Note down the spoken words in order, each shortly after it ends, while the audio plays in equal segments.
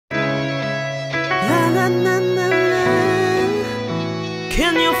na, na, na.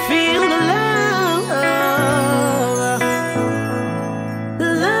 Can you feel the love?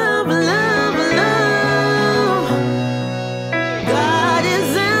 Love, love, love. God is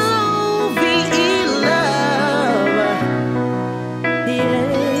L-O-V-E, love. Yeah.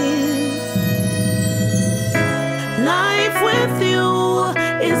 Life with you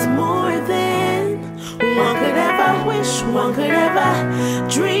is more than one could ever wish, one could ever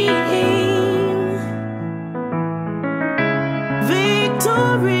dream.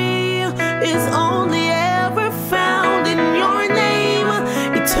 Victory is only ever found in your name.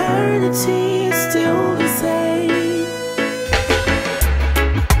 Eternity is still the same.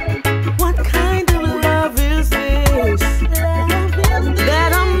 What kind of love is this?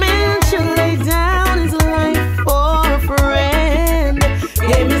 That a man should lay down his life for a friend.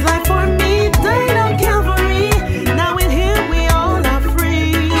 Gave his life for me, died on Calvary. Now in him we all are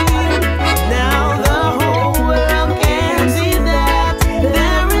free. Now the whole world can see that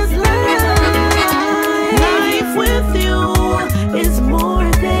there is life. Life with you is more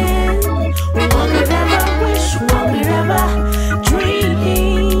than one could ever wish, one could ever dream.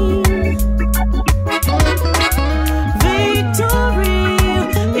 Victory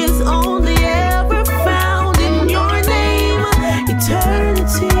is only ever found in your name.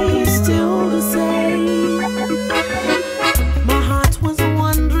 Eternity is still the same. My heart was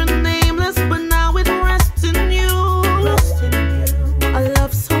wandering nameless, but now it rests in you. A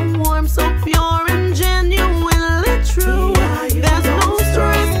love so warm, so pure and genuinely true. There's no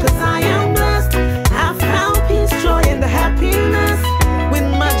stress, 'cause I am blessed. I found peace, joy, and happiness. With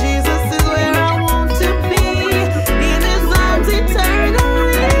my Jesus is where I want to be. In his arms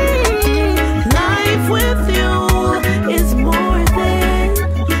eternally. Life with you is more than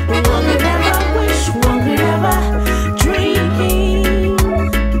one could ever wish, one could ever dream.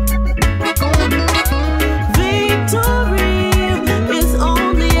 Victory is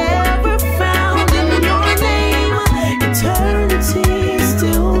only ever found in your name. Eternity is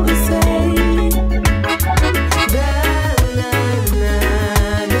still the same.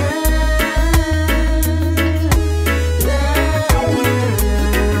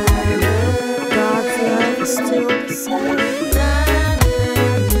 God's love is still the same.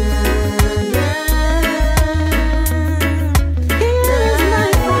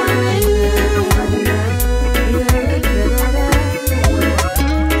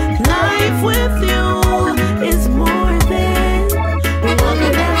 Life with you is more than one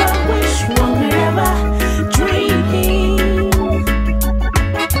could ever wish, one could ever dream.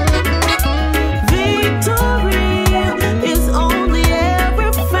 Victory is only ever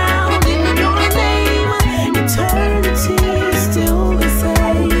found in your name. Eternity is still the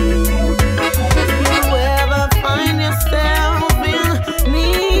same. If you ever find yourself in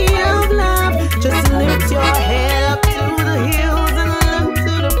need of love, just lift your head up to the hills and look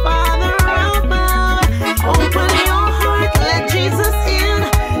to the Father above. Open your heart, let Jesus in.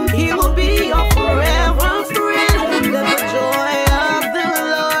 He will be your forever friend. Let the joy of the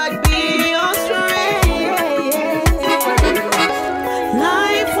Lord be your strength.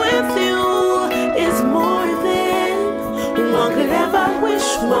 Life with you is more than one could ever wish,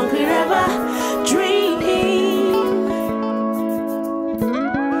 one could ever dream.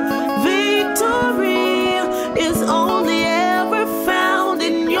 Victory is only ever found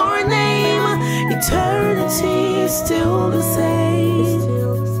in your name. Eternity is still the same.